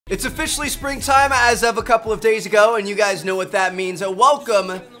It's officially springtime as of a couple of days ago, and you guys know what that means.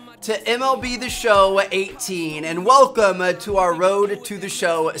 Welcome to MLB The Show 18, and welcome to our Road to the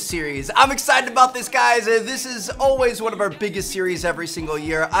Show series. I'm excited about this, guys. This is always one of our biggest series every single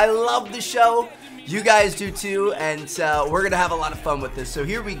year. I love the show. You guys do too, and we're going to have a lot of fun with this. So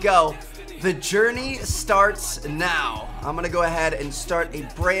here we go. The journey starts now. I'm going to go ahead and start a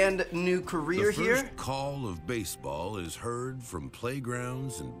brand new career here. The first call of baseball is heard from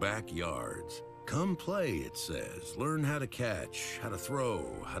playgrounds and backyards. Come play, it says. Learn how to catch, how to throw,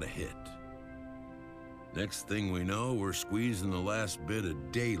 how to hit. Next thing we know, we're squeezing the last bit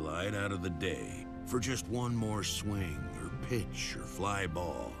of daylight out of the day for just one more swing or pitch or fly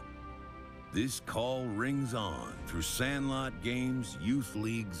ball. This call rings on through sandlot games, youth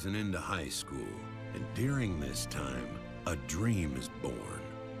leagues, and into high school. And during this time, a dream is born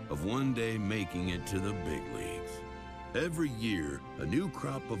of one day making it to the big leagues. Every year, a new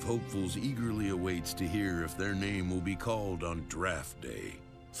crop of hopefuls eagerly awaits to hear if their name will be called on draft day.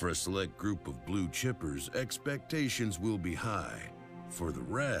 For a select group of blue chippers, expectations will be high. For the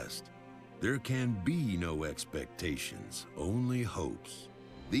rest, there can be no expectations, only hopes.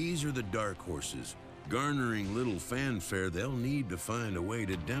 These are the dark horses, garnering little fanfare they'll need to find a way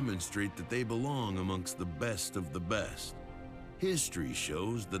to demonstrate that they belong amongst the best of the best. History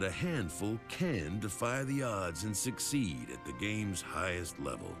shows that a handful can defy the odds and succeed at the game's highest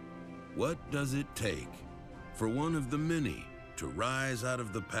level. What does it take for one of the many to rise out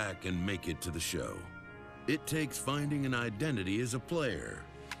of the pack and make it to the show? It takes finding an identity as a player.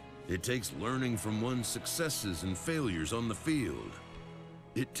 It takes learning from one's successes and failures on the field.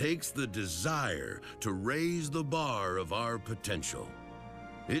 It takes the desire to raise the bar of our potential.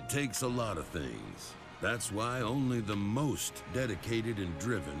 It takes a lot of things. That's why only the most dedicated and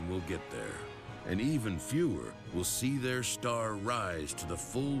driven will get there. And even fewer will see their star rise to the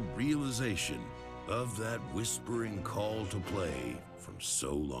full realization of that whispering call to play from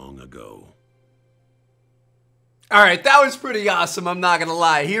so long ago. All right, that was pretty awesome, I'm not gonna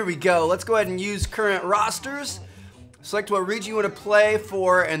lie. Here we go. Let's go ahead and use current rosters. Select what region you want to play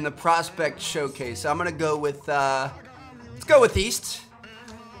for in the prospect showcase. I'm gonna go with let's go with East.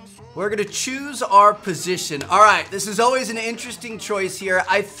 We're gonna choose our position. All right, this is always an interesting choice here.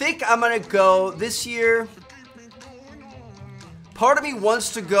 I think I'm gonna go this year. Part of me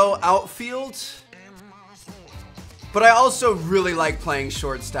wants to go outfield, but I also really like playing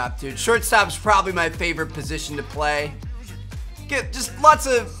shortstop, dude. Shortstop's probably my favorite position to play. Get just lots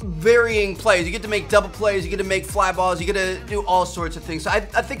of varying plays. You get to make double plays, you get to make fly balls, you get to do all sorts of things. So I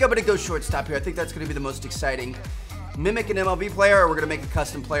think I'm gonna go shortstop here. I think that's gonna be the most exciting. Mimic an MLB player, or we're gonna make a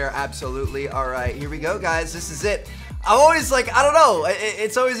custom player? Absolutely. All right, here we go, guys. This is it. I'm always like, I don't know.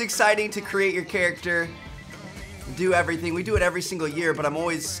 It's always exciting to create your character, do everything. We do it every single year, but I'm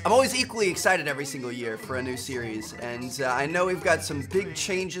always equally excited every single year for a new series. And I know we've got some big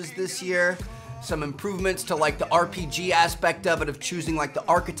changes this year. Some improvements to like the RPG aspect of it, of choosing like the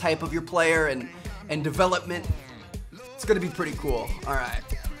archetype of your player and development. It's gonna be pretty cool. All right,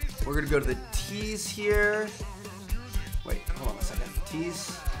 we're gonna go to the T's here. Wait, hold on a second.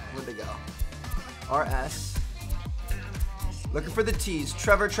 T's, where'd they go? RS. Looking for the T's.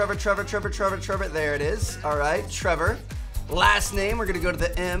 Trevor. There it is. All right, Trevor. Last name, we're gonna go to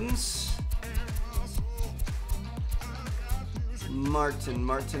the M's. Martin,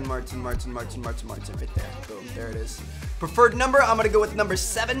 right there. Boom, there it is. Preferred number, I'm gonna go with number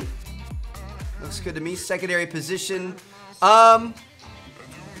 7. Looks good to me. Secondary position. I'm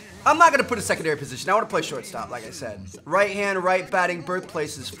not gonna put a secondary position. I wanna play shortstop, like I said. Right hand, right batting,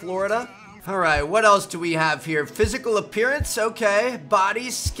 birthplace is Florida. All right, what else do we have here? Physical appearance, okay.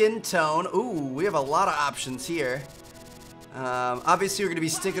 Body, skin tone. Ooh, we have a lot of options here. Obviously, we're going to be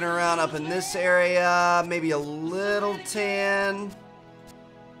sticking around up in this area. Maybe a little tan.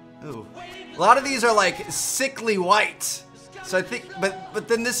 Ooh. A lot of these are like sickly white. So I think, but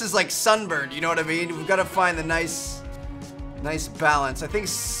then this is like sunburned, you know what I mean? We've got to find the nice balance. I think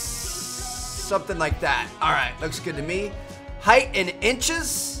something like that. All right, looks good to me. Height in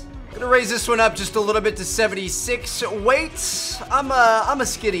inches. Gonna raise this one up just a little bit to 76. Weight, I'm a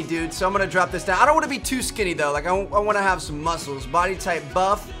skinny dude, so I'm gonna drop this down. I don't want to be too skinny though. Like I want to have some muscles. Body type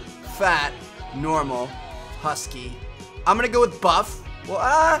buff, fat, normal, husky. I'm gonna go with buff.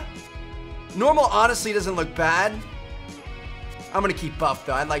 Well, normal honestly doesn't look bad. I'm gonna keep buff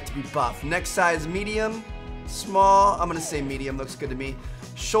though. I'd like to be buff. Neck size medium, small. I'm gonna say medium. Looks good to me.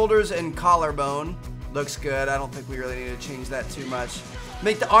 Shoulders and collarbone looks good. I don't think we really need to change that too much.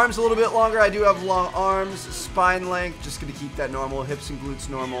 Make the arms a little bit longer. I do have long arms. Spine length, just gonna keep that normal. Hips and glutes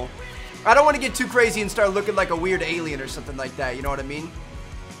normal. I don't want to get too crazy and start looking like a weird alien or something like that, you know what I mean?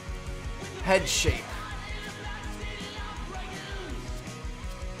 head shape.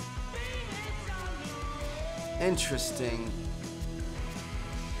 Interesting.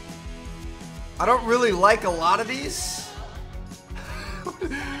 I don't really like a lot of these.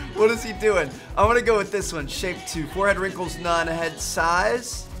 What is he doing? I'm gonna go with this one. Shape 2. Forehead wrinkles, none. Head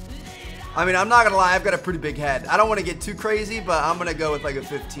size. I mean, I'm not gonna lie, I've got a pretty big head. I don't want to get too crazy, but I'm gonna go with like a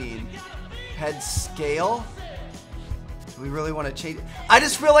 15. Head scale. Do we really want to change? I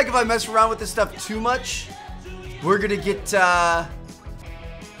just feel like if I mess around with this stuff too much, we're gonna get a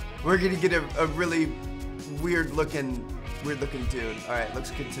really weird looking dude. All right, looks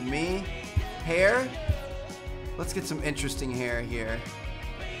good to me. Hair. Let's get some interesting hair here.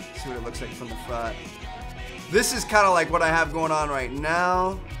 See what it looks like from the front. This is kind of like what I have going on right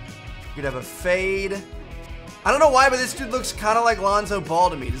now. You could have a fade. I don't know why, but this dude looks kind of like Lonzo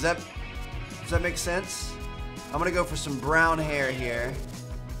Ball to me. Does that make sense? I'm gonna go for some brown hair here.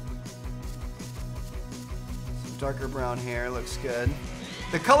 Some darker brown hair looks good.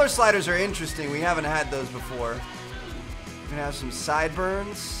 The color sliders are interesting. We haven't had those before. We're gonna have some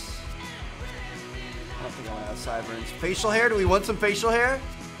sideburns. I don't think I want to have sideburns. Facial hair? Do we want some facial hair?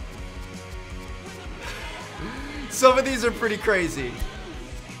 Some of these are pretty crazy.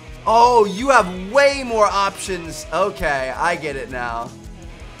 Oh, you have way more options. Okay, I get it now.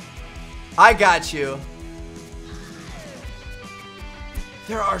 I got you.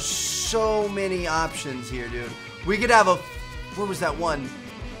 There are so many options here, dude. We could have a... Where was that one?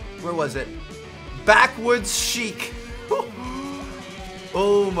 Where was it? Backwoods chic.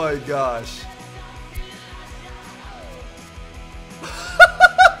 Oh my gosh.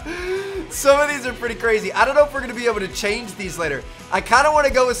 Some of these are pretty crazy. I don't know if we're going to be able to change these later. I kind of want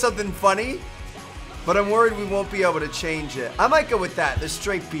to go with something funny, but I'm worried we won't be able to change it. I might go with that, the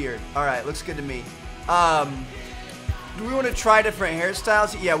straight beard. All right, looks good to me. Do we want to try different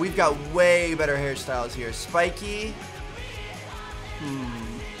hairstyles? Yeah, we've got way better hairstyles here. Spiky.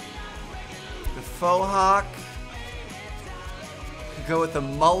 The faux hawk. Could go with the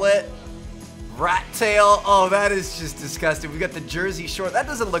mullet. Rat tail. Oh, that is just disgusting. We got the jersey short. That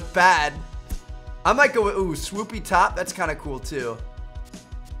doesn't look bad. I might go with, ooh, swoopy top. That's kind of cool too.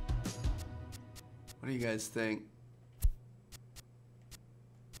 What do you guys think?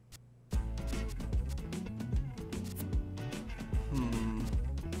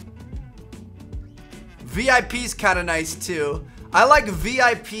 VIP's kind of nice too. I like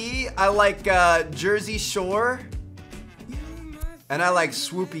VIP. I like Jersey Shore. And I like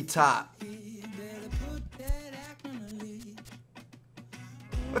swoopy top.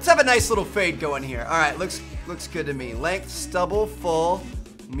 Let's have a nice little fade going here. All right, looks good to me. Length, stubble, full,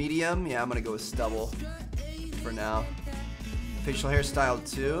 medium. Yeah, I'm gonna go with stubble for now. Facial hairstyle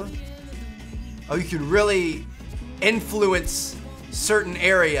too. Oh, you can really influence certain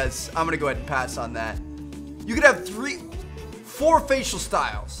areas. I'm gonna go ahead and pass on that. You could have 4 facial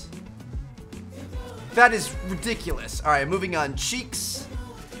styles. That is ridiculous. All right, moving on. Cheeks.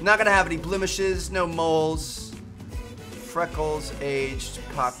 Not gonna have any blemishes, no moles. Freckles, aged,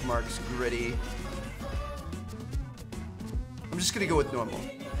 pockmarks, gritty. I'm just gonna go with normal.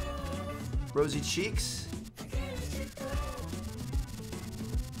 Rosy cheeks.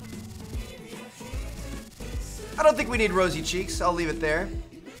 I don't think we need rosy cheeks. I'll leave it there.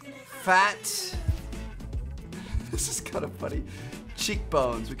 Fat. This is kind of funny.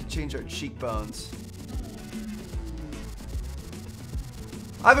 Cheekbones. We can change our cheekbones.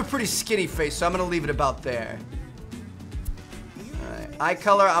 I have a pretty skinny face, so I'm gonna leave it about there. Eye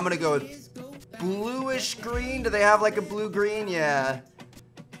color, I'm gonna go with bluish green. Do they have like a blue-green? Yeah.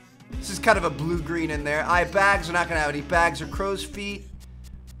 This is kind of a blue-green in there. Eye bags, we're not gonna have any bags or crow's feet.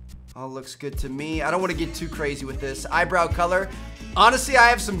 All looks good to me. I don't want to get too crazy with this. Eyebrow color. Honestly, I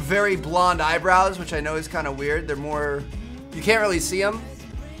have some very blonde eyebrows, which I know is kind of weird. They're more, you can't really see them.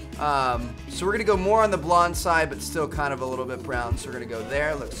 So we're gonna go more on the blonde side, but still kind of a little bit brown. So we're gonna go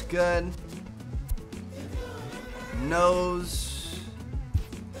there, looks good. Nose.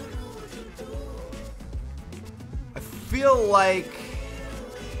 I feel like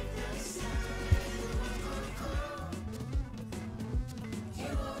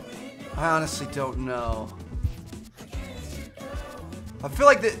I honestly don't know. I feel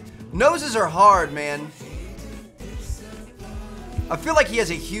like the noses are hard, man. I feel like he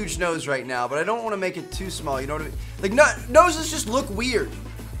has a huge nose right now, but I don't want to make it too small, you know what I mean? Like, noses just look weird.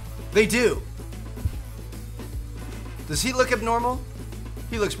 They do. Does he look abnormal?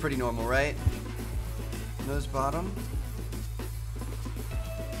 He looks pretty normal, right? Nose bottom.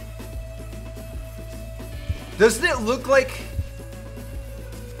 Doesn't it look like...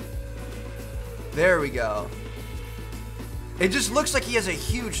 There we go. It just looks like he has a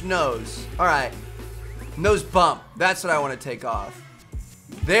huge nose. All right. Nose bump. That's what I want to take off.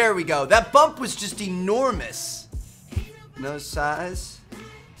 There we go. That bump was just enormous. Nose size.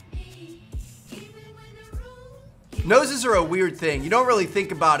 Noses are a weird thing. You don't really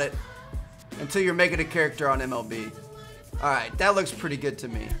think about it until you're making a character on MLB. Alright, that looks pretty good to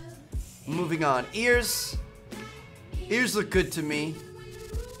me. Moving on. Ears. Ears look good to me.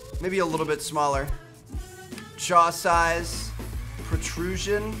 Maybe a little bit smaller. Jaw size.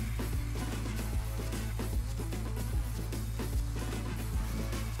 Protrusion.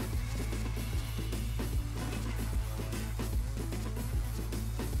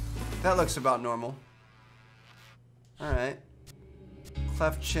 That looks about normal. Alright.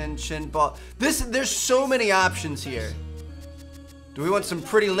 Cleft chin, chin ball. There's so many options here. Do we want some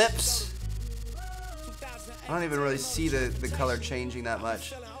pretty lips? I don't even really see the color changing that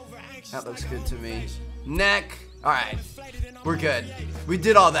much. That looks good to me. Neck. Alright. We're good. We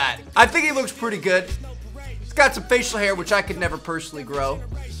did all that. I think he looks pretty good. He's got some facial hair, which I could never personally grow.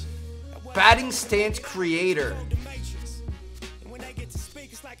 Batting stance creator.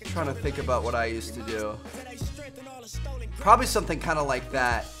 Trying to think about what I used to do. Probably something kind of like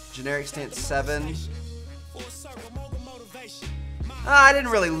that. Generic stance 7. I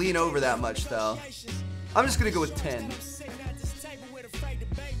didn't really lean over that much though. I'm just gonna go with 10.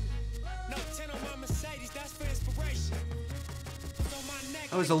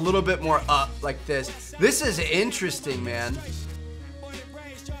 I was a little bit more up like this. This is interesting, man.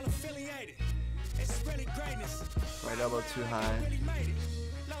 Right elbow too high.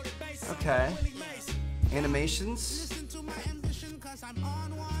 Okay. Animations.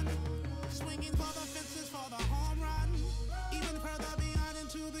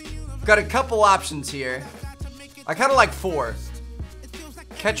 Got a couple options here. I kind of like 4.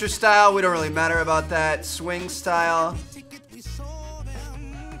 Catcher style, we don't really matter about that. Swing style.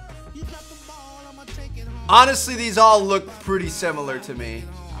 Honestly, these all look pretty similar to me.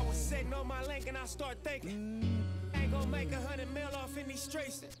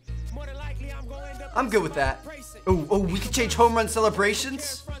 I'm good with that. Oh, we can change home run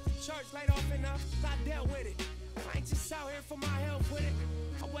celebrations?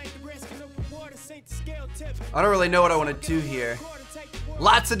 I don't really know what I want to do here.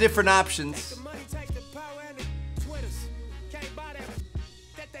 Lots of different options.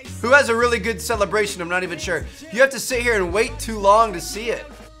 Who has a really good celebration? I'm not even sure. You have to sit here and wait too long to see it.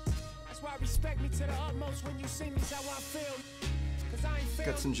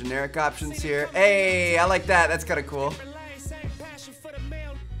 Got some generic options here. Hey, I like that. That's kind of cool.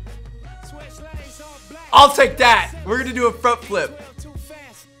 I'll take that. We're going to do a front flip.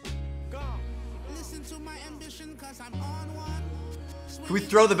 Can we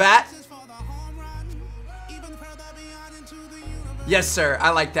throw the bat? Yes, sir.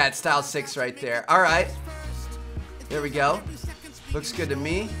 I like that. Style 6 right there. All right. There we go. Looks good to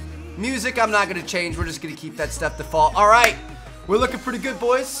me. Music, I'm not going to change. We're just going to keep that stuff default. All right. We're looking pretty good,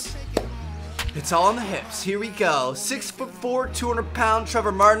 boys. It's all on the hips. Here we go. 6'4", 200-pound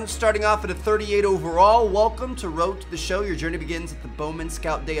Trevor Martin, starting off at a 38 overall. Welcome to Road to the Show. Your journey begins at the Bowman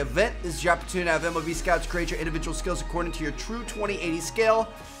Scout Day event. This is your opportunity to have MLB scouts grade your individual skills according to your true 2080 scale.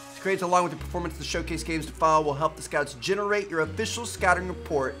 These grades, along with the performance of the showcase games to follow, will help the scouts generate your official scouting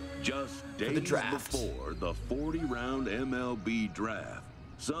report Just for the days draft. before the 40-round MLB draft,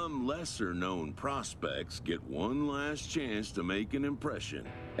 some lesser-known prospects get one last chance to make an impression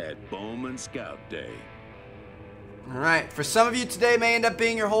at Bowman Scout Day. All right, for some of you, today may end up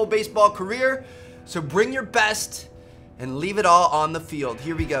being your whole baseball career, so bring your best and leave it all on the field.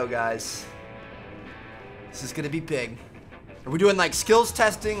 Here we go, guys. This is gonna be big. Are we doing like skills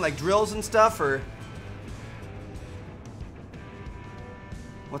testing, like drills and stuff, or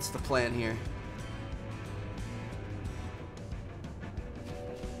what's the plan here?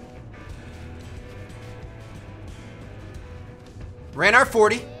 Ran our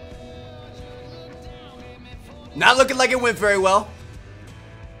 40. Not looking like it went very well.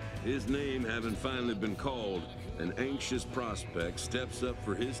 His name having finally been called, an anxious prospect steps up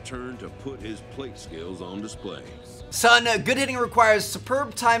for his turn to put his plate skills on display. Son, good hitting requires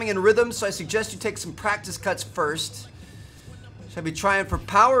superb timing and rhythm, so I suggest you take some practice cuts first. Should I be trying for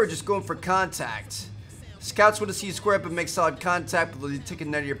power or just going for contact? Scouts want to see you square up and make solid contact, but you'll take a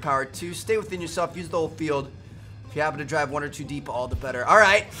net of your power too. Stay within yourself, use the whole field. If you happen to drive 1 or 2 deep, all the better. All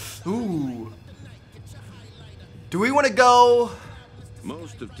right. Ooh. Do we want to go?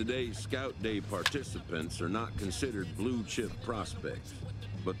 Most of today's Scout Day participants are not considered blue chip prospects,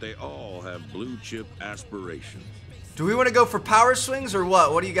 but they all have blue chip aspirations. Do we want to go for power swings or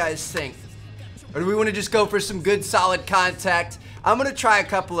what? What do you guys think? Or do we want to just go for some good solid contact? I'm going to try a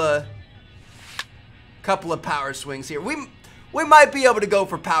couple of power swings here. We might be able to go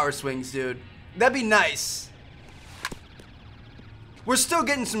for power swings, dude. That'd be nice. We're still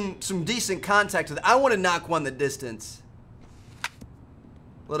getting some decent contact with it. I want to knock one the distance.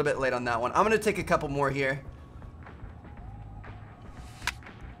 A little bit late on that one. I'm going to take a couple more here.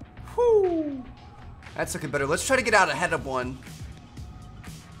 Whoo. That's looking better. Let's try to get out ahead of one.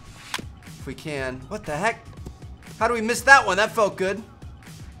 If we can. What the heck? How do we miss that one? That felt good.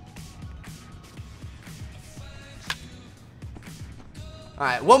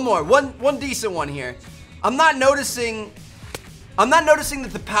 Alright, one more. One decent one here. I'm not noticing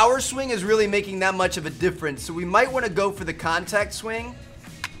that the power swing is really making that much of a difference. So we might want to go for the contact swing.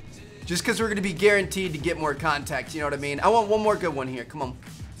 Just because we're going to be guaranteed to get more contact. You know what I mean? I want one more good one here. Come on.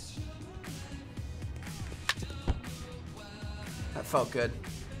 That felt good.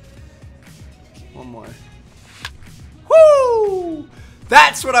 One more. Woo!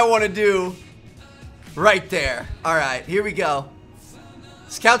 That's what I want to do. Right there. Alright, here we go.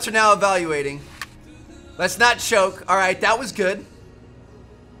 Scouts are now evaluating. Let's not choke. Alright, that was good.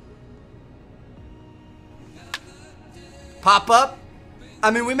 Pop up. I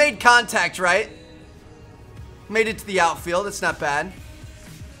mean, we made contact, right? Made it to the outfield. That's not bad.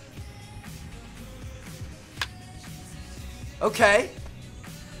 Okay.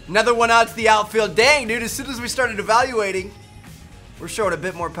 Another one out to the outfield. Dang, dude, as soon as we started evaluating, we're showing a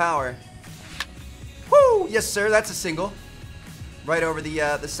bit more power. Woo! Yes, sir. That's a single. Right over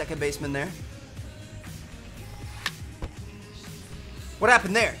the second baseman there. What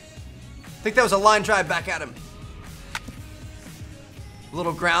happened there? I think that was a line drive back at him. A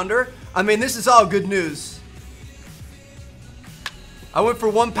little grounder. I mean, this is all good news. I went for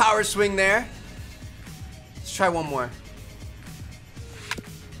one power swing there. Let's try one more.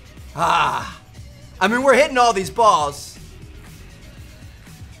 Ah. I mean, we're hitting all these balls.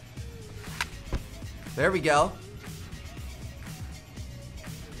 There we go.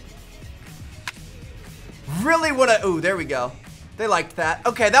 Really want to... Ooh, there we go. They liked that.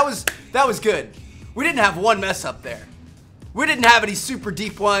 Okay, that was good. We didn't have one mess up there. We didn't have any super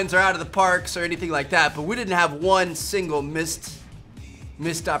deep ones or out of the parks or anything like that, but we didn't have one single missed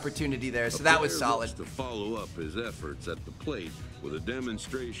opportunity there, so that was solid. To follow up his efforts at the plate with a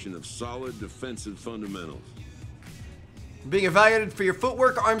demonstration of solid defensive fundamentals. Being evaluated for your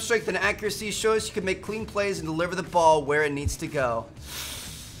footwork, arm strength, and accuracy shows you can make clean plays and deliver the ball where it needs to go.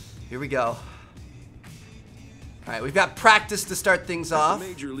 Here we go. All right, we've got practice to start things off. At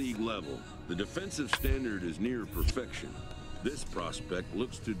the major league level, the defensive standard is near perfection. This prospect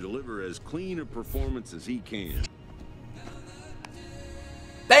looks to deliver as clean a performance as he can.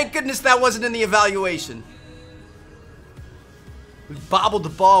 Thank goodness that wasn't in the evaluation. We bobbled the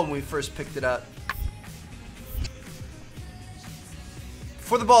ball when we first picked it up.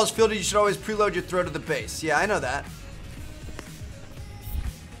 Before the ball is fielded, you should always preload your throw to the base. Yeah, I know that.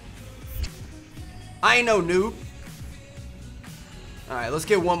 I ain't no noob. Alright, let's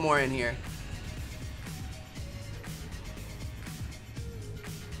get one more in here.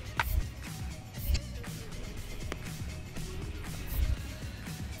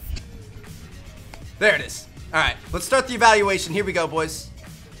 There it is. Alright, let's start the evaluation. Here we go, boys.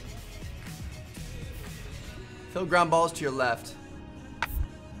 Field ground balls to your left.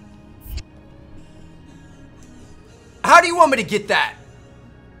 How do you want me to get that?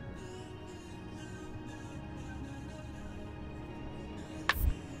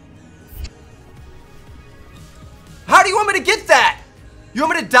 How do you want me to get that? You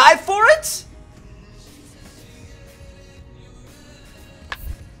want me to dive for it?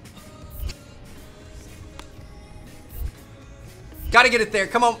 Gotta get it there.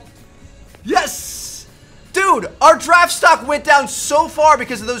 Come on. Yes! Dude, our draft stock went down so far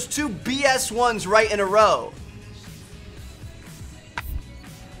because of those two BS ones right in a row.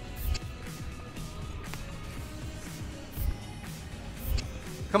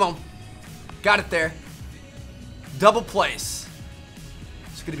 Come on. Got it there. Double place.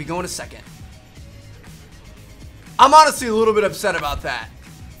 It's going to be going to second. I'm honestly a little bit upset about that.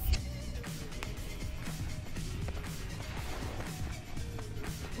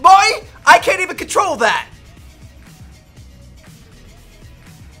 Boy, I can't even control that.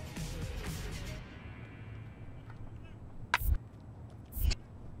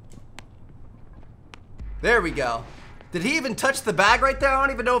 There we go. Did he even touch the bag right there? I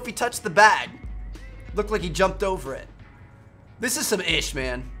don't even know if he touched the bag. Looked like he jumped over it. This is some ish,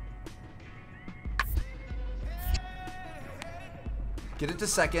 man. Get it to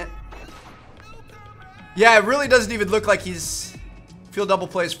second. Yeah, it really doesn't even look like he's field double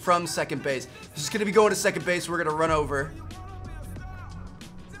plays from second base. He's going to be going to second base. We're going to run over.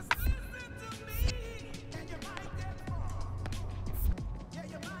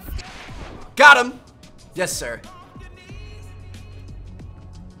 Got him. Yes, sir.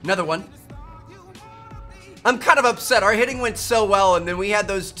 Another one. I'm kind of upset. Our hitting went so well, and then we had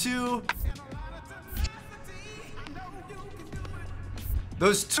those two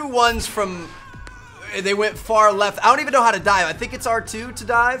ones from, they went far left. I don't even know how to dive. I think it's R2 to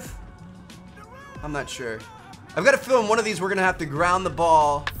dive. I'm not sure. I've got a feeling one of these we're going to have to ground the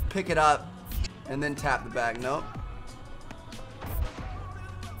ball, pick it up, and then tap the bag. Nope.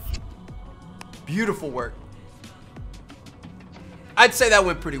 Beautiful work. I'd say that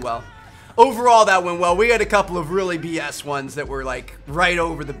went pretty well. Overall, that went well. We had a couple of really BS ones that were like right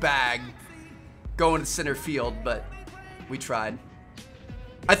over the bag going to center field, but we tried.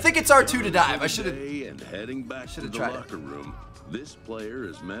 I think it's R2 to dive. I should have. And heading back to the locker room, this player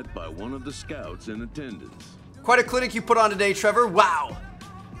is met by one of the scouts in attendance. Quite a clinic you put on today, Trevor. Wow.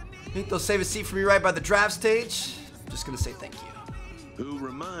 Think they'll save a seat for me right by the draft stage? Just gonna say thank you. Who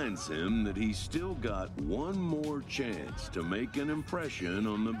reminds him that he's still got one more chance to make an impression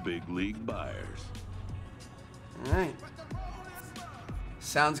on the big league buyers. All right.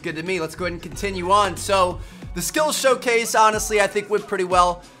 Sounds good to me. Let's go ahead and continue on. So, the skills showcase, honestly, I think went pretty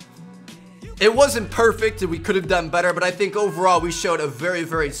well. It wasn't perfect, and we could have done better, but I think overall we showed a very,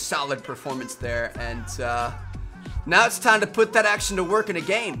 very solid performance there. And now it's time to put that action to work in a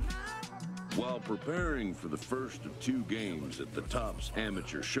game. While preparing for the first of 2 games at the Topps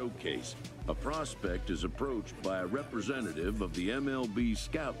Amateur Showcase, a prospect is approached by a representative of the MLB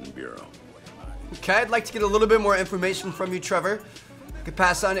Scouting Bureau. Okay, I'd like to get a little bit more information from you, Trevor. I could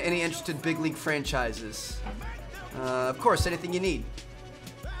pass on to any interested big league franchises. Of course, anything you need.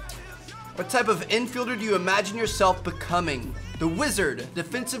 What type of infielder do you imagine yourself becoming? The Wizard,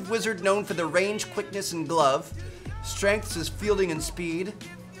 defensive wizard known for the range, quickness, and glove. Strengths is fielding and speed.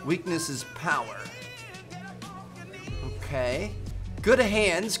 Weakness is power. Okay. Good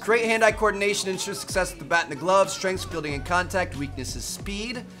hands. Great hand-eye coordination ensures success with the bat and the glove. Strengths, fielding, and contact. Weakness is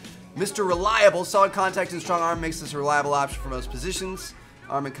speed. Mr. Reliable. Solid contact and strong arm makes this a reliable option for most positions.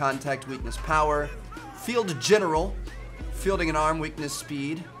 Arm and contact. Weakness, power. Field general. Fielding and arm. Weakness,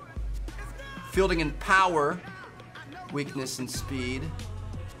 speed. Fielding and power. Weakness and speed.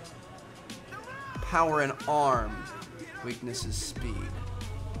 Power and arm. Weakness is speed.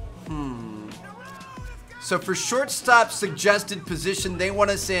 So for shortstop suggested position, they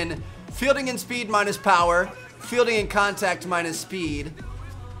want us in fielding and speed minus power, fielding and contact minus speed,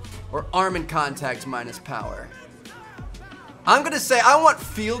 or arm and contact minus power. I'm going to say I want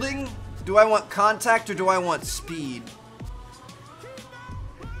fielding. Do I want contact or do I want speed?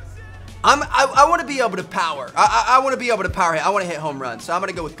 I want to be able to power. I want to be able to power hit. I want to hit home runs. So I'm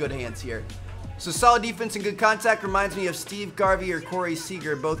going to go with good hands here. So solid defense and good contact reminds me of Steve Garvey or Corey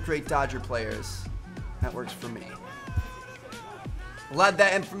Seager, both great Dodger players. That works for me. We'll add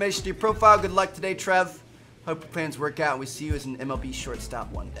that information to your profile. Good luck today, Trev. Hope your plans work out and we see you as an MLB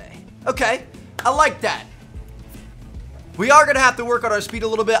shortstop one day. Okay, I like that. We are going to have to work on our speed a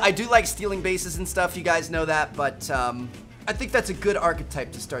little bit. I do like stealing bases and stuff, you guys know that, but I think that's a good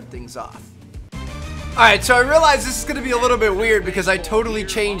archetype to start things off. Alright, so I realize this is going to be a little bit weird because I totally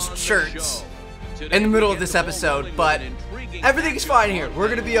changed shirts in the middle of this episode, but everything's fine here. We're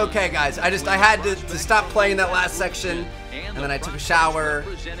gonna be okay, guys. I had to stop playing that last section, and then I took a shower,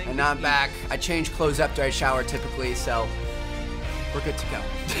 and now I'm back. I change clothes after I shower typically, so we're good to go.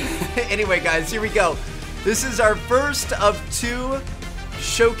 Anyway, guys, here we go. This is our first of 2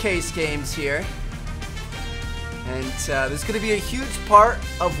 showcase games here. And this is going to be a huge part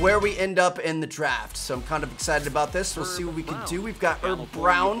of where we end up in the draft. So I'm kind of excited about this. We'll see what we can do. We've got Herb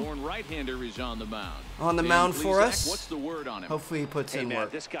Brown on the mound for us. What's the word on him? Hopefully he puts in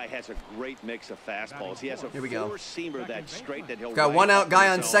work. This guy has a great mix of fastballs. He has a Here we go. four-seamer that's straight that he'll got one out guy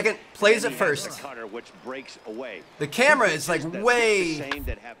on second. Plays it first. Cutter, which breaks away. The camera is like way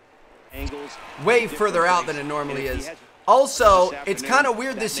further out than it normally is. Also, it's kind of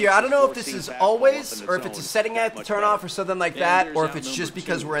weird this year. I don't know if this is always, or if it's a setting I have to turn off or something like that, or if it's just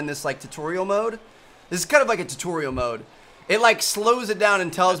because we're in this like tutorial mode. This is kind of like a tutorial mode. It like slows it down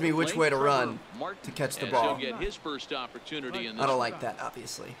and tells me which way to run to catch the ball. I don't like that,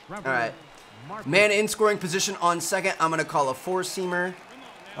 obviously. All right. Man in scoring position on second. I'm going to call a four-seamer.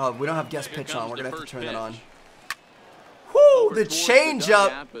 Oh, we don't have guest pitch on. We're going to have to turn that on. Whoo, the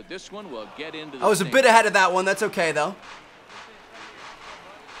changeup. I was a bit ahead of that one. That's okay, though.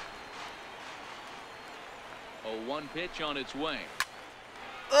 One pitch on its way.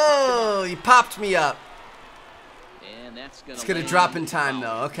 Oh, he popped me up. And that's It's gonna drop in time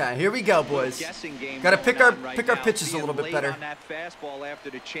though. Okay, here we go, boys. Got to pick our pitches a little bit better. On that fastball after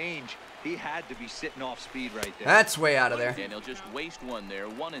the change, he had to be sitting off speed right there. That's way out of there. And he'll just waste one there,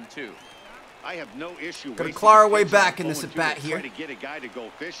 1-2. I have no issue. Got to claw our way back in this at bat here. Try to get a guy to go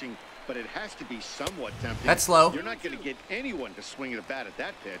fishing, but it has to be somewhat tempting. That's low. You're not going to get anyone to swing at a bat at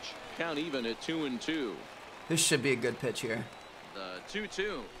that pitch. Count even at 2-2. This should be a good pitch here. The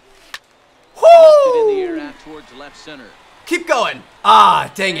 2-2. Woo! In the air out towards left center. Keep going.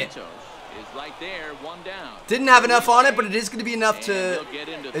 Ah, dang it. Santos is right there, one down. Didn't have enough on it, but it is going to be enough to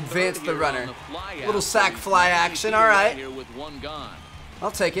advance the runner. Little sac fly action. All right. I'll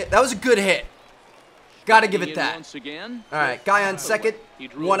take it. That was a good hit. Got to give it that. All right, guy on second.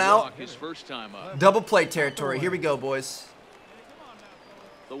 One out. Double play territory. Here we go, boys.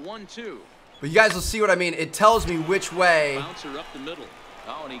 The 1-2. But you guys will see what I mean. It tells me which way. Bouncer up the middle.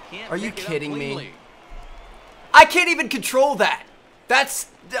 Oh, and he can't. Are you pick it up kidding me? cleanly. I can't even control that.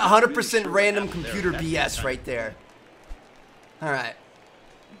 That's 100% random computer BS right there. All right.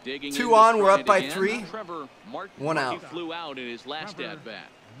 Digging 2 into on, we're up stride by again. 3. Trevor Martin, 1 out. He flew out in his last at bat.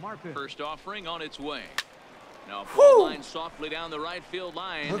 First offering on its way. Now Whew. ball line softly down the right field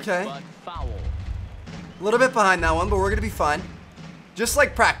line. Okay. But foul. A little bit behind that one, but we're going to be fine. Just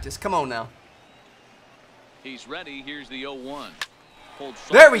like practice. Come on now. He's ready. Here's the 0-1.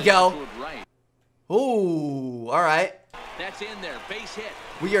 There we go. Toward right. Ooh, all right. That's in there. Base hit.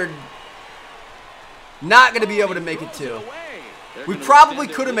 We are not going to be able to make it 2. We probably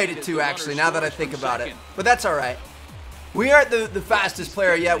could have made it 2, actually, now that I think about it. But that's all right. We aren't the fastest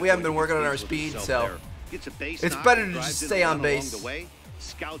player yet. We haven't been working on our speed, so it's better to just stay on base.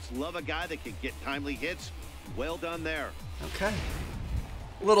 Scouts love a guy that can get timely hits. Well done there. Okay.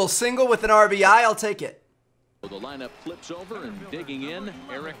 Little single with an RBI. I'll take it. The lineup flips over and digging in,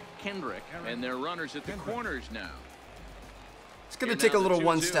 Eric Kendrick. And their runners at the corners now. It's going to take a little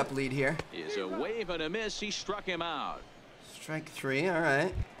one-step lead here. Is a wave and a miss. He struck him out. Strike 3. All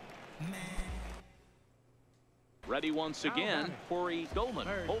right. Ready once again, Corey Dolman.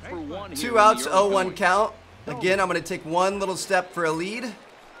 0 for 1 here. 2 outs, 0-1 count. Again, I'm going to take one little step for a lead.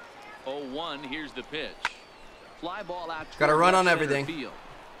 0-1, here's the pitch. Fly ball out. Got to run on center everything. Field.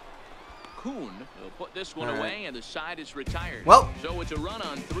 Kuhn will put this one away, and the side is retired. Well, so it's a run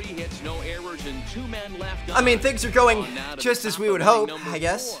on 3 hits, no errors, and 2 men left on. I mean, things are going just as we would hope, I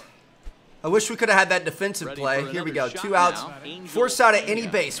guess. 4. I wish we could have had that defensive play. Here we go. 2 outs. Force out at any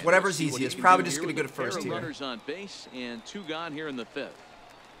base, whatever's easiest. Probably just going to go to first here. Runners on base and 2 gone here in the 5th.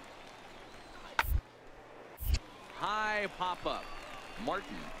 High pop up.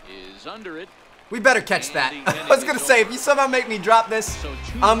 Martin is under it. We better catch that. I was going to say, if you somehow make me drop this,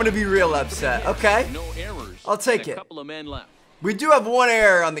 I'm going to be real upset. Okay? No errors. I'll take it. A couple of men left. We do have 1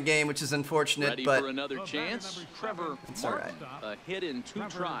 error on the game, which is unfortunate, Ready but for another chance. Trevor Martin, a hit in 2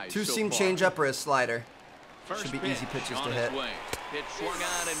 tries. 2-seam so far. changeup or a slider. First Should be pitch easy pitches on to its hit. way. Pitch swung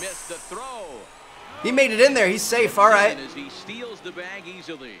on and missed the throw. He made it in there. He's safe. All right. As he steals the bag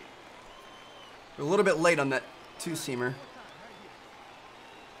easily. We're a little bit late on that 2-seamer.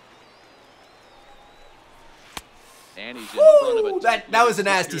 And he's in front of Woo! it. That was a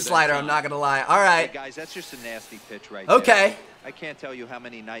nasty slider, I'm not going to lie. All right. Hey guys, that's just a nasty pitch right Okay. there. I can't tell you how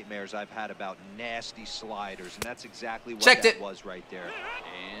many nightmares I've had about nasty sliders, and that's exactly what Checked that it. was right there.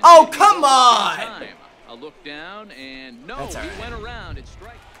 And Oh, come on! A look down, and no, That's all he right. went around. It's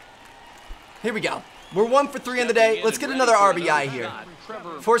strike. Here we go. We're 1 for 3 in the day. Let's get another RBI here.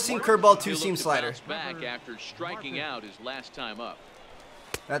 4-seam curveball, 2-seam slider. Back after striking out his last time up.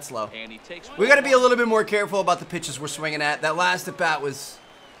 That's low. And he takes We got to be a little bit more careful about the pitches we're swinging at. That last at bat was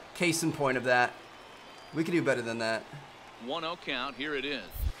case in point of that. We could do better than that. 1-0 count. Here it is.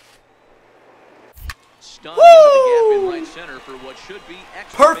 Stunned into the gap in right center for what should be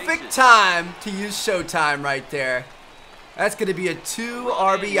extra Perfect bases. time to use Showtime right there. That's going to be a 2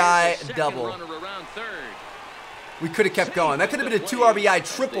 RBI double. Runner around third. We could have kept going. That could have been a 2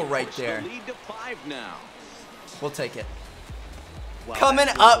 RBI triple right there. Lead to 5 now. We'll take it. Wow, Coming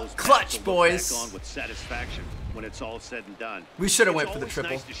that's one of up those clutch, bats to look boys. back on with satisfaction when it's all said and done. We should have It's went for the always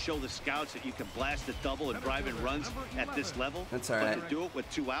triple. nice to show the scouts that you can blast a double and drive in runs at this level. That's all But right. to do it with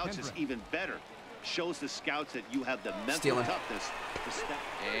 2 outs is even better. Shows the scouts that you have the mental Stealing. toughness to step.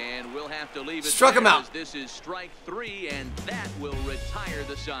 And we'll have to leave it Struck him there out. as this is strike 3, and that will retire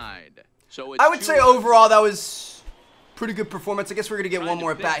the side. So it's I would say 2-1. overall that was pretty good performance. I guess we're going to get one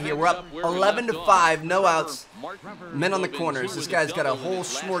more at bat here. We're up 11 to 5, no outs. Men on the corners. This guy's got a whole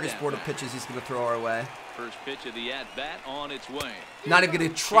smorgasbord of pitches he's going to throw our way. First pitch of the at-bat on its way. Not even going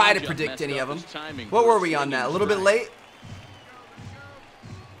to try to predict any of them. What were we on that? A little bit late?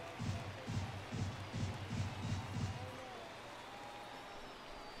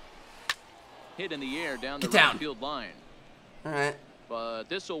 hit in the air down the Get down. right field line. All right. But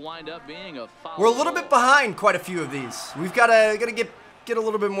this will wind up being a foul. We're a little bit behind quite a few of these. We've got to get a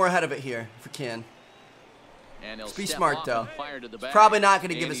little bit more ahead of it here if we can. And Let's be smart though. It's probably not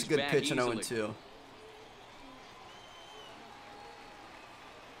going to give us a good pitch on 0-2.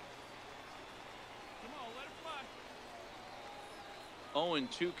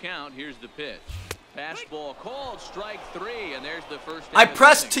 0-2 count. Here's the pitch. Fastball called, strike 3, and there's the first. I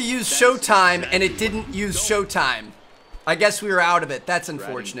pressed to use Showtime and it didn't use Showtime. I guess we were out of it. That's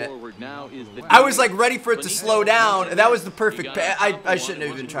unfortunate. I was like ready for it to slow down, and that was the perfect. I shouldn't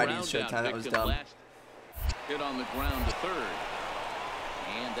have even tried to use Showtime. That was dumb. Hit on the ground to third.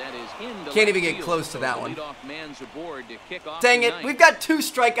 And that is into Can't even left get field. close to So that the one. leadoff man's aboard to kick off Dang the it, ninth. we've got 2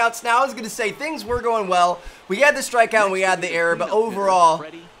 strikeouts now. I was going to say things were going well. We had the strikeout and we had the error, but overall,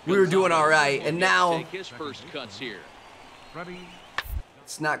 we were doing all right. And now, Take his first cuts here.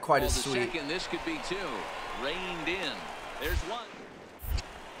 it's not quite as The sweet. second, this could be 2. Reined in. There's 1.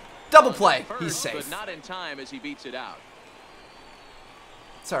 Double play. First, He's safe. But not in time as he beats it out.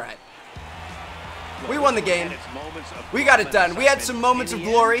 It's all right. We won the game. We got it done. We had some moments of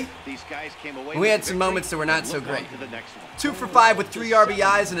glory. And we had some moments that were not so great. 2 for 5 with 3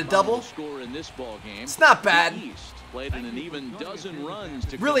 RBIs and a double. Score in this ball game. It's not bad. The East played in an even dozen runs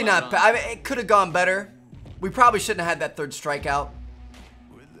to Really come not out bad. I mean, it could have gone better. We probably shouldn't have had that 3rd strikeout.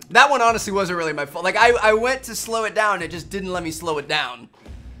 That one honestly wasn't really my fault. Like, I went to slow it down. It just didn't let me slow it down.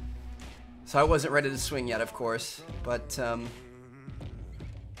 So I wasn't ready to swing yet, of course. But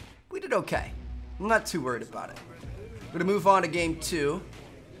we did okay. I'm not too worried about it. We're going to move on to game 2.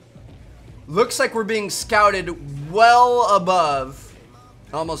 Looks like we're being scouted well above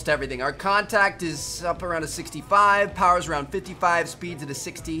almost everything. Our contact is up around a 65, power's around 55, speed's at a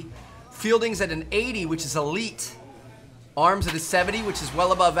 60, fielding's at an 80, which is elite, arms at a 70, which is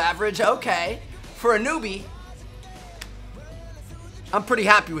well above average. Okay, for a newbie, I'm pretty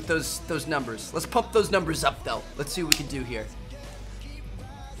happy with those numbers. Let's pump those numbers up though. Let's see what we can do here.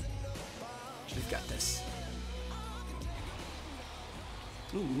 We've got this.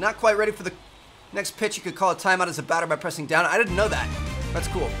 Ooh, not quite ready for the next pitch. You could call a timeout as a batter by pressing down. I didn't know that. That's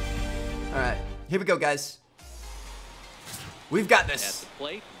cool. All right, here we go, guys. We've got At this. the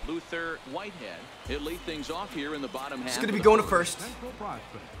plate, Luther Whitehead. He'll lead things off here in the bottom half. He's going to of be the going to first. first. Central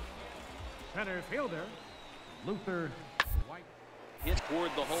prospect. Center fielder, Luther White. Hit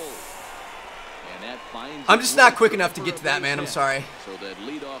toward the hole. And that finds I'm its just way not quick enough to for get a to that, base man. I'm hit. sorry. So that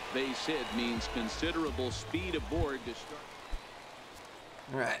leadoff base hit means considerable speed aboard to start.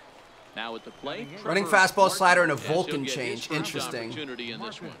 All right. Now at the plate, Running Trevor fastball, Martin, slider, and a as he'll Vulcan get his change. first Interesting. opportunity in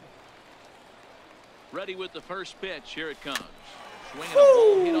this one. Ready with the first pitch. Here it comes. Swinging a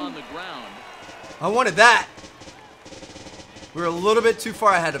Woo! ball hit on the ground. I wanted that. We were a little bit too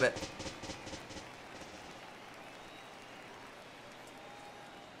far ahead of it.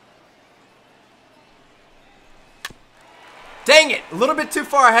 Dang it! A little bit too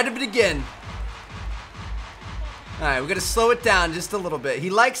far ahead of it again. Alright, we're going to slow it down just a little bit. He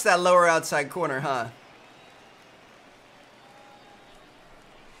likes that lower outside corner, huh?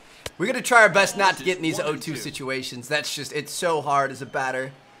 We're going to try our best not to get in these 0-2 situations. That's just, it's so hard as a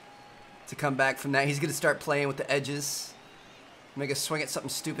batter to come back from that. He's going to start playing with the edges. Make us swing at something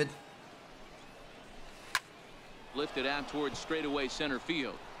stupid. Lifted out towards straightaway center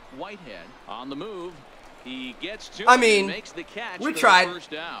field. Whitehead on the move. He gets to I it mean, and makes the catch we for tried. the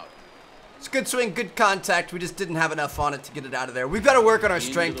first out. It's a good swing, good contact. We just didn't have enough on it to get it out of there. We've got to work on our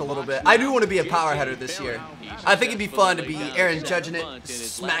strength a little bit. I do want to be a power hitter this year. I think it'd be fun to be Aaron judging it,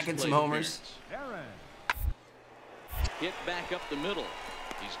 smacking some homers. Hit back up the middle.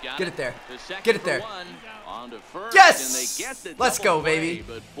 He's got Get it there. to second Get it for there. one. On to first, Yes! and they get the Let's double go, baby.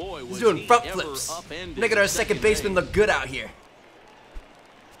 play, but boy, He's was doing he front ever flips. upended Making our second baseman base. look good out here.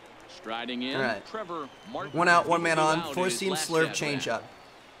 Striding in, All right. Trevor Martin. One out, one man Two on. out Four in his seam last slurve at-bat. change up.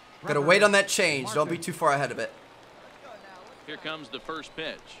 Got to wait on that change. Don't be too far ahead of it. Here comes the first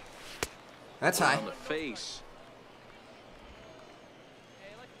pitch. That's high. On the face.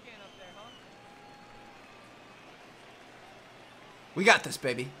 We got this,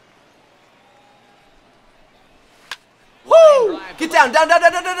 baby. Woo! Get down, down, down,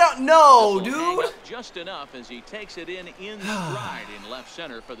 down, down, down, down. No, This will hang dude. up just enough as he takes it in stride in left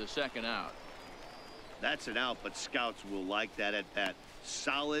center for the second out. That's an out, but scouts will like that at bat.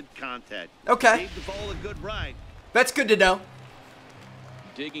 Solid contact. Okay. Gave the ball a good ride. That's good to know.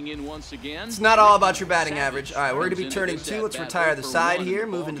 Digging in once again. It's not all about your batting average. All right, we're going to be turning 2. Let's retire the side here.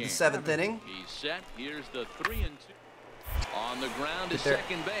 Move into the 7th inning. He's set. Here's the 3-2. On the ground to Get there.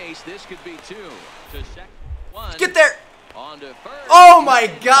 second base. This could be 2. To second 1. Get there. On to first. Oh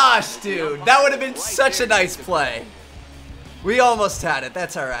my gosh, dude. That would have been such a nice play. We almost had it.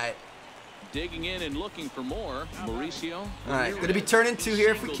 That's all right. Digging in and looking for more. Mauricio. All right, going to be turning two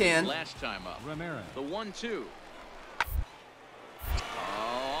here if we can. Last time up. Ramirez. The 1-2.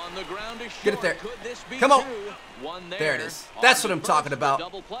 On the ground is short. Get it there. Could this be Come on. two? One there. There it is. That's what I'm talking about.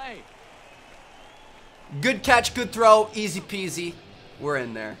 Double play. Good catch, good throw, easy peasy. We're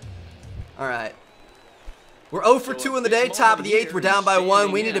in there. All right. We're 0 for 2 in the day, top of the 8th. We're down by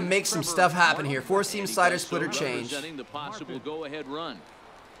 1. We need to make some stuff happen here. 4-seam slider, splitter change. The possible go-ahead run.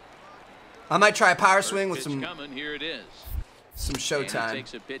 I might try a power swing with some Here it is. showtime.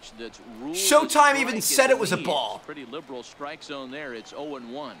 Showtime Showtime even said it was a ball. Pretty liberal strike zone there. It's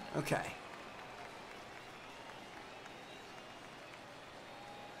 0-1. Okay.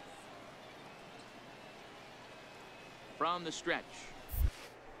 From the stretch.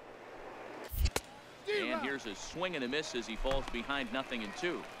 And here's a swing and a miss as he falls behind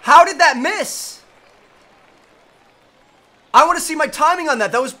 0-2. How did that miss? I want to see my timing on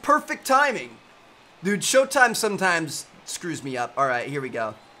that. That was perfect timing. Dude, Showtime sometimes screws me up. All right, here we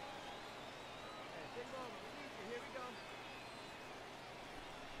go.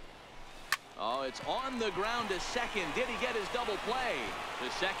 Oh, it's on the ground to second. Did he get his double play?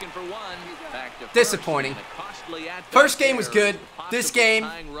 To second for one. Back to Disappointing. First, First game was good. This game,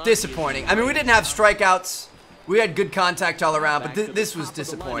 disappointing. I mean, we didn't have strikeouts. We had good contact all around, but this was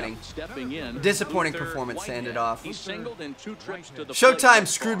disappointing. Disappointing performance to end it off. Showtime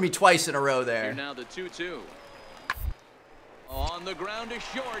screwed me twice in a row there. Now the 2-2. On the ground is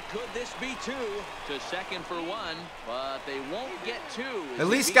short. Could this be two? To second for one, but they won't get two. At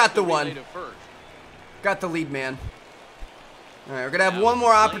least got the one. Got the lead man. All right, we're going to have one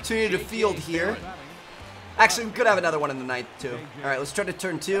more opportunity to field here. Actually, we could have another one in the ninth, too. All right, let's try to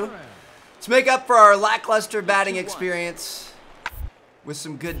turn 2. Let's make up for our lackluster batting experience with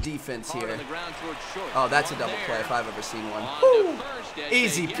some good defense here. Oh, that's a double play if I've ever seen one. Woo!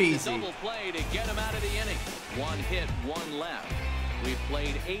 Easy peasy. Double play to get him out of the inning. One hit, one left. We've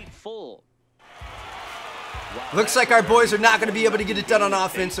played 8 full. Looks like our boys are not going to be able to get it done on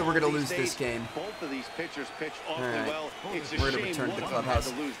offense, so we're going to lose this game. Both of these pitchers pitch awfully All right. well. It's a We're going to shame return to the one of them had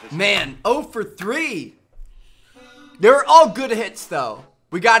clubhouse. to lose this. Man, 0 for 3. They were all good hits, though.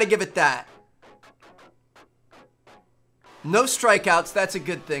 We got to give it that. No strikeouts. That's a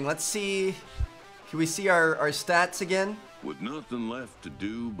good thing. Let's see. Can we see our stats again? With nothing left to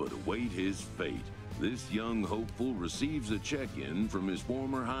do but await his fate, this young hopeful receives a check-in from his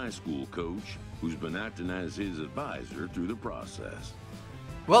former high school coach, who's been acting as his advisor through the process.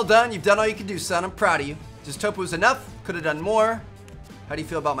 Well done. You've done all you can do, son. I'm proud of you. Just hope it was enough. Could have done more. How do you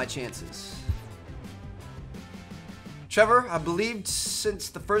feel about my chances? Trevor, I believed since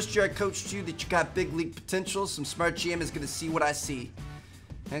the first year I coached you that you got big league potential. Some smart GM is going to see what I see.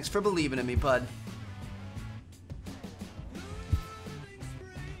 Thanks for believing in me, bud.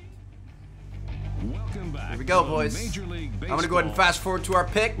 Welcome back. Here we go, boys. Major League I'm going to go ahead and fast forward to our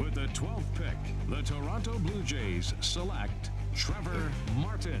pick. With the 12th pick, the Toronto Blue Jays select Trevor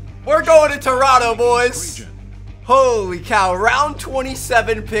Martin. We're going to Toronto, boys. Region. Holy cow. Round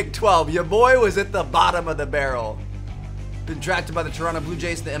 27, pick 12. Your boy was at the bottom of the barrel. Been drafted by the Toronto Blue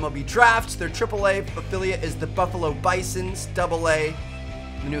Jays in the MLB draft. Their AAA affiliate is the Buffalo Bisons, AA,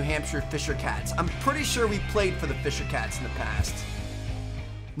 the New Hampshire Fisher Cats. I'm pretty sure we played for the Fisher Cats in the past.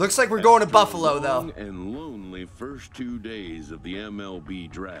 Looks like we're going to Buffalo, though. Long and lonely first 2 days of the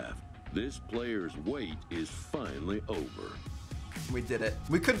MLB draft. This player's wait is finally over. We did it.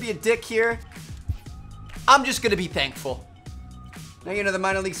 We could be a dick here. I'm just going to be thankful. Now you know the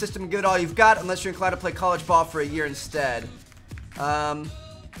minor league system and give it all you've got, unless you're inclined to play college ball for a year instead. I'm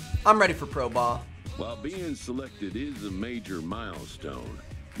ready for pro ball. While being selected is a major milestone,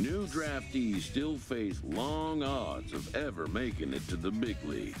 new draftees still face long odds of ever making it to the big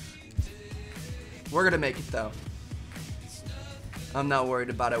leagues. We're going to make it, though. I'm not worried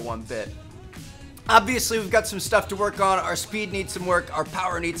about it one bit. Obviously, we've got some stuff to work on. Our speed needs some work. Our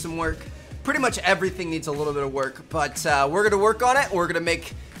power needs some work. Pretty much everything needs a little bit of work, but we're going to work on it. We're going to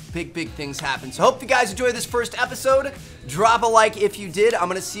make big things happen. So hope you guys enjoyed this first episode. Drop a like if you did. I'm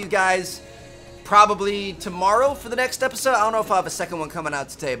going to see you guys probably tomorrow for the next episode. I don't know if I'll have a second one coming out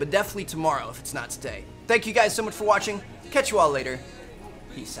today, but definitely tomorrow if it's not today. Thank you guys so much for watching. Catch you all later.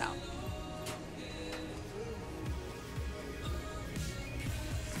 Peace out.